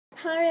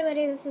Hello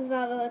everybody, this is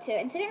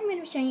e.2, and today I'm going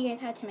to be showing you guys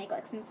how to make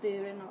like some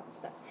food and all that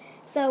stuff.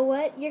 So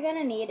what you're going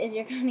to need is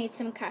you're going to need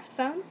some craft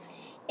foam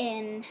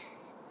in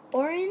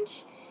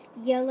orange,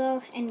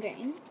 yellow, and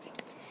green.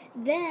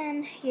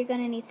 Then you're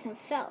going to need some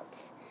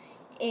felt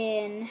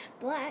in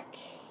black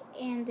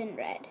and in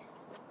red.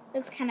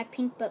 Looks kind of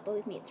pink, but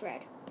believe me, it's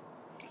red.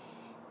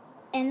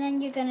 And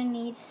then you're going to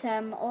need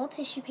some old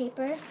tissue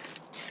paper,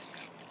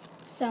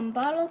 some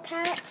bottle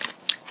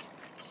caps,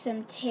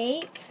 some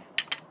tape,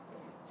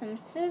 some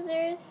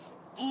scissors,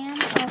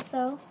 and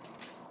also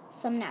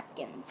some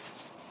napkins,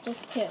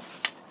 just 2.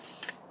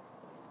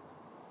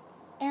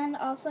 And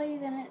also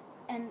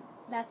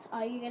that's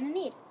all you're gonna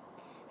need.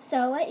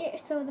 So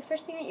the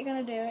first thing that you're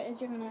gonna do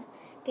is you're gonna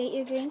get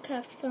your green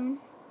craft foam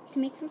to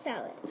make some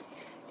salad.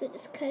 So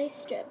just cut a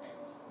strip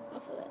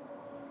off of it.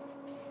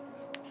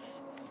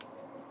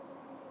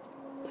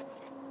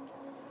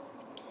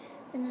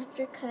 Then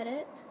after cut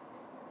it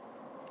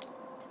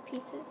to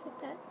pieces like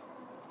that.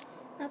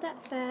 Not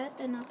that fat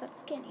and not that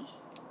skinny.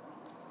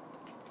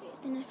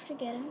 Then after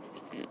get them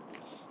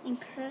and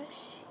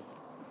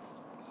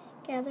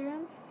gather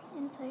them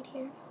inside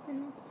here,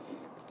 and then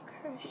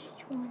crush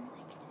each one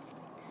like just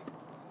like that.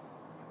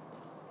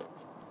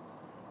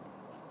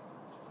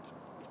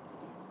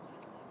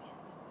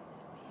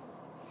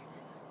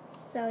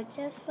 So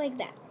just like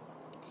that.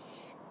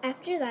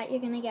 After that,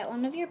 you're gonna get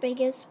one of your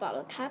biggest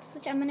bottle caps,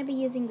 which I'm gonna be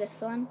using this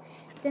one.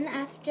 Then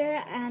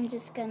after, I'm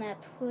just gonna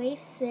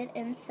place it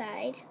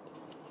inside.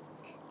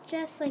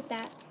 Just like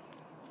that.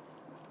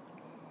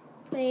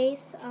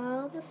 Place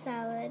all the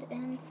salad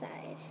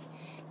inside.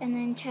 And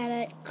then try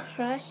to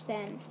crush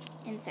them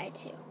inside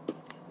too.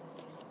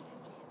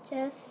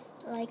 Just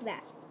like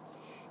that.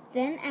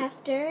 Then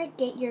after,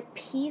 get your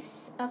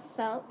piece of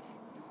felt.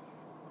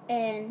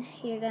 And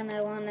you're going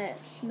to want to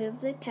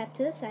move the cap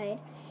to the side.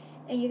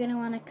 And you're going to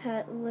want to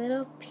cut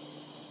little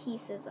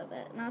pieces of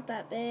it. Not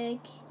that big,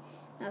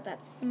 not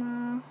that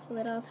small.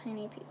 Little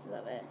tiny pieces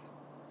of it.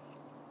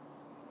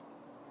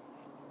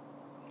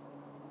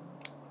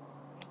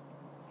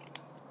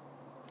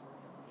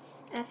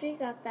 After you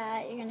got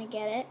that, you're gonna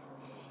get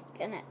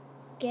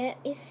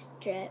a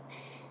strip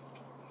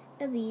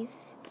of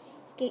these,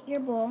 get your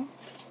bowl,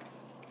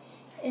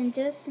 and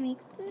just make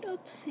little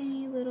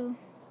tiny little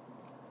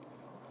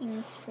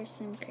things for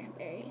some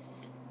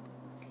cranberries.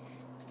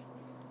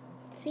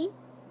 See?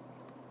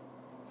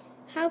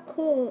 How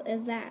cool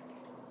is that?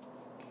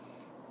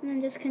 And then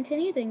just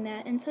continue doing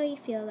that until you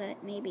feel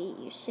that maybe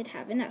you should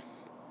have enough.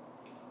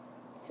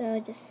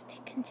 So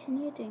just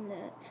continue doing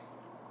that.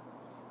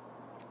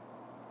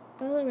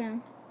 All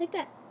around, like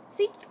that.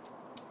 See?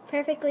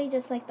 Perfectly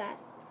just like that.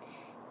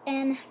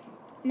 And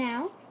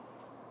now,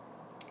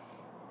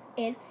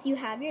 you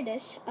have your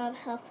dish of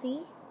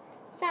healthy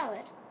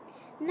salad.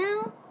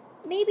 Now,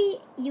 maybe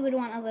you would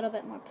want a little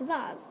bit more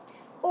pizzazz.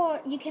 Or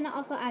you can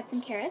also add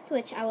some carrots,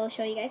 which I will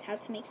show you guys how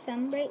to make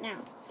some right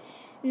now.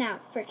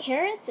 Now, for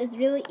carrots, it's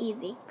really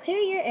easy. Clear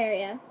your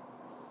area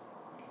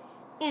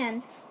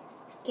and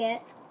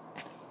get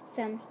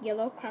some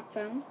yellow craft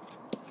foam.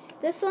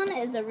 This one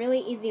is a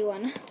really easy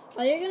one.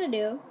 All you're going to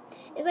do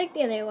is like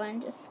the other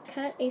one, just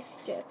cut a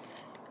strip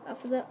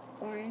off of the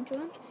orange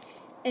one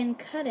and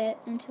cut it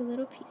into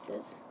little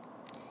pieces.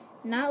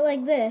 Not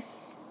like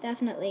this,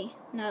 definitely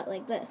not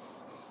like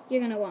this. You're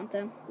going to want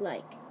them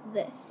like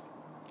this.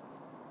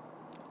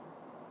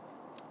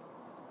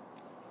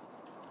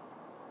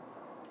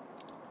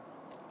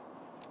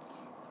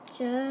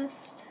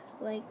 Just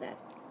like that.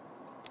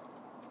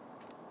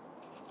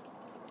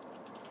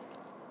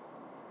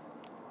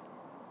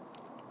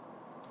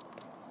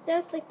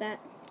 Just like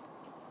that.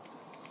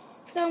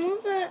 So I'll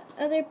move the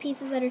other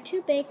pieces that are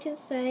too big to the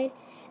side.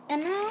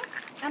 And now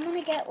I'm going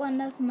to get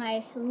one of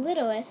my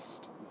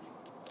littlest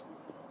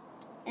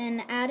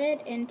and add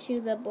it into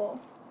the bowl.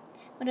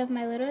 One of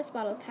my littlest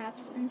bottle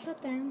caps and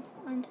put them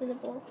onto the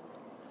bowl.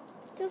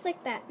 Just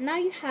like that. Now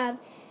you have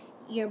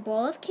your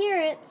bowl of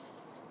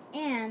carrots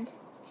and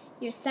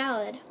your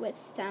salad with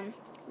some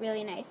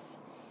really nice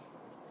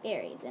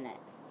berries in it.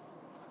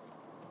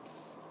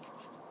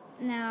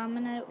 Now I'm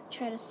going to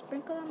try to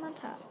sprinkle them on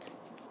top.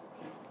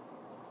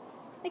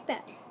 Like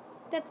that.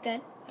 That's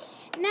good.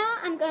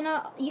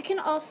 Now you can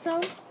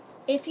also,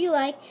 if you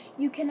like,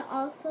 you can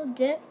also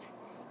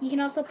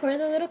pour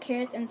the little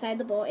carrots inside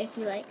the bowl if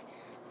you like.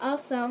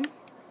 Also,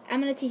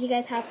 I'm going to teach you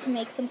guys how to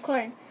make some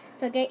corn.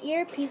 So get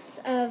your piece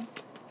of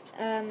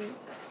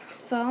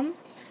foam,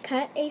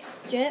 cut a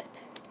strip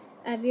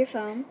of your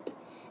foam.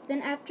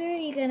 Then after,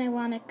 you're going to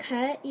want to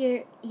cut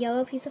your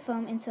yellow piece of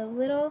foam into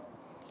little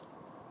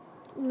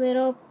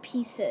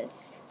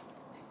pieces.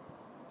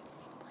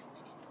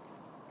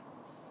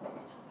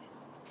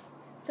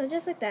 So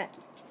just like that.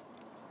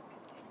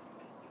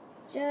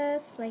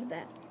 Just like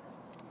that.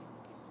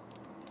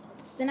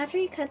 Then after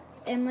you cut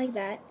them like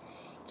that,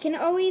 you can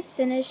always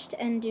finish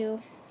and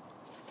do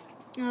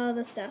all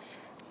the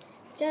stuff.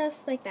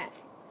 Just like that.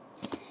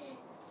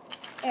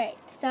 Alright,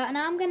 so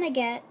now I'm going to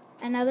get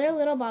another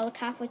little bottle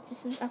cap, which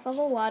is off of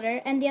a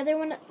water, and the other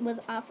one was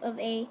off of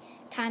a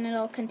tiny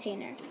little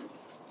container.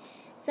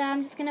 So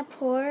I'm just going to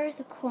pour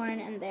the corn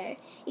in there.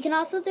 You can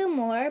also do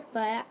more,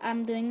 but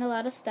I'm doing a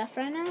lot of stuff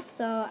right now,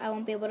 so I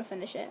won't be able to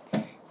finish it.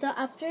 So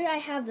after I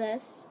have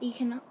this, you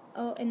can,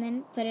 and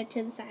then put it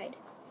to the side.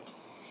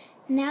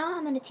 Now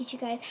I'm going to teach you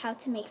guys how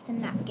to make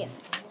some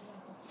napkins.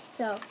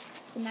 So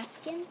the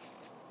napkins,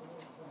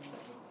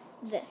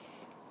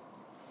 this.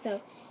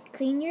 So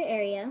clean your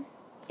area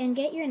and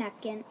get your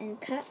napkin and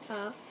cut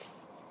off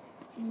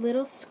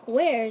little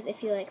squares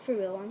if you like for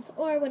real ones.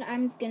 Or what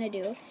I'm going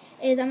to do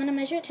is I'm going to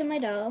measure it to my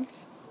doll,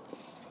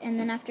 and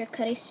then after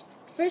first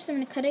I'm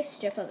going to cut a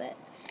strip of it.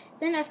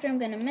 Then after I'm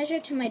going to measure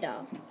it to my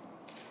doll.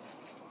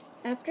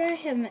 After I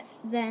have,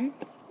 then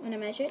I'm going to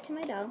measure it to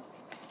my doll,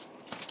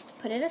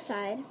 put it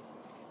aside.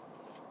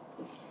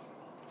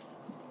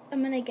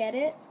 I'm going to get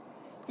it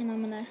and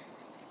I'm going to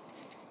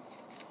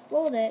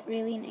fold it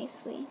really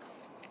nicely.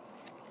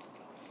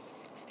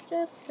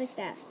 Just like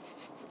that.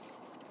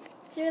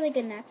 It's a really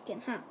good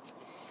napkin, huh?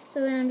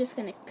 So then I'm just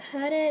going to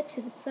cut it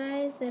to the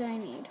size that I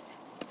need.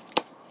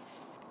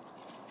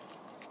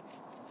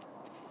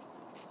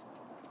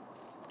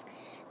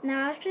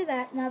 Now after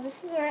that,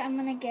 this is where I'm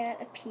going to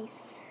get a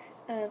piece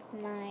of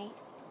my,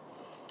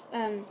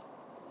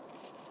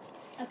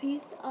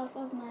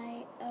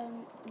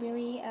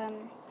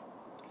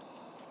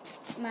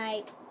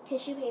 my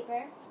tissue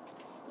paper.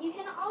 You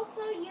can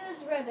also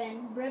use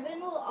ribbon.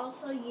 Ribbon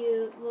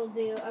will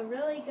do a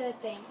really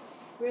good thing.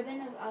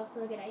 Ribbon is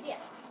also a good idea.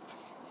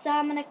 So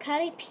I'm going to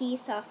cut a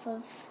piece off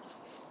of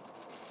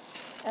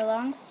a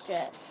long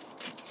strip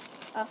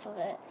off of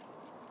it.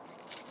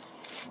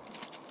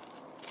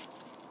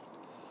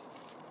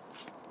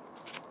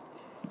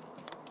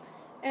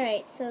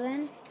 Alright, so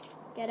then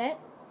get it,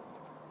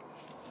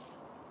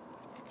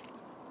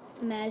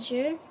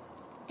 measure,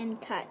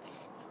 and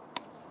cut.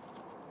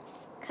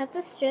 Cut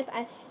the strip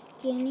as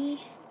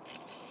skinny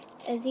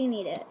as you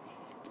need it.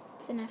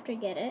 Then after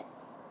get it,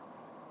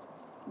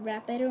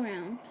 wrap it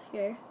around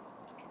here.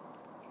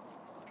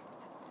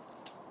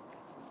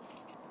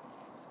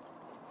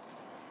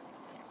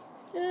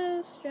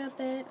 Just wrap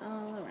it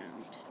all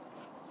around.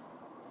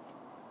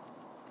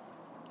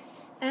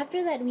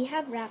 After that we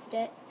have wrapped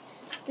it,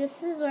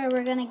 this is where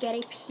we're going to get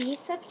a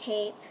piece of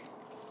tape.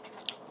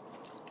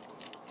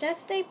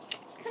 Just a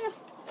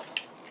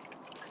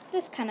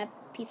this kind of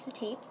piece of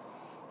tape.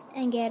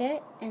 And get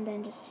it, and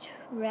then just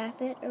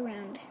wrap it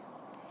around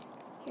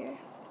your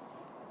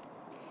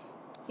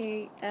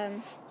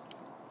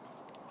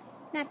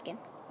napkin.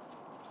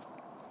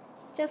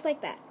 Just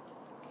like that.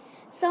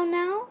 So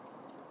now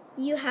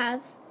you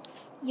have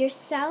your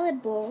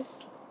salad bowl,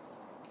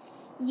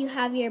 you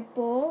have your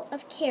bowl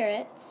of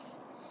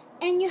carrots,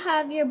 and you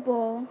have your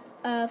bowl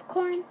of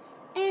corn,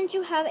 and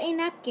you have a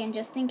napkin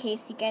just in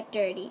case you get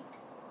dirty.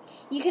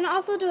 You can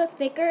also do a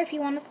thicker if you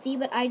want to see,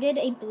 but I did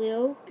a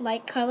blue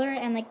light color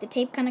and like the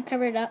tape kind of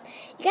covered it up.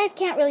 You guys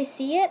can't really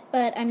see it,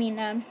 but I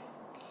mean,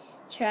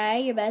 try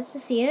your best to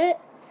see it.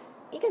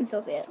 You can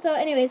still see it. So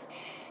anyways,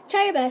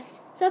 try your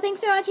best. So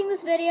thanks for watching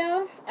this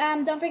video.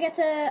 Don't forget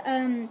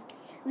to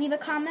leave a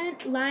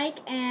comment, like,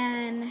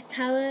 and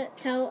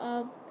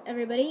tell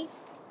everybody.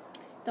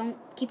 Don't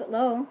keep it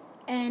low.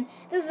 And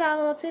this is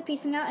Val,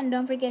 peacing out, and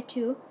don't forget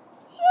to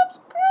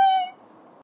subscribe.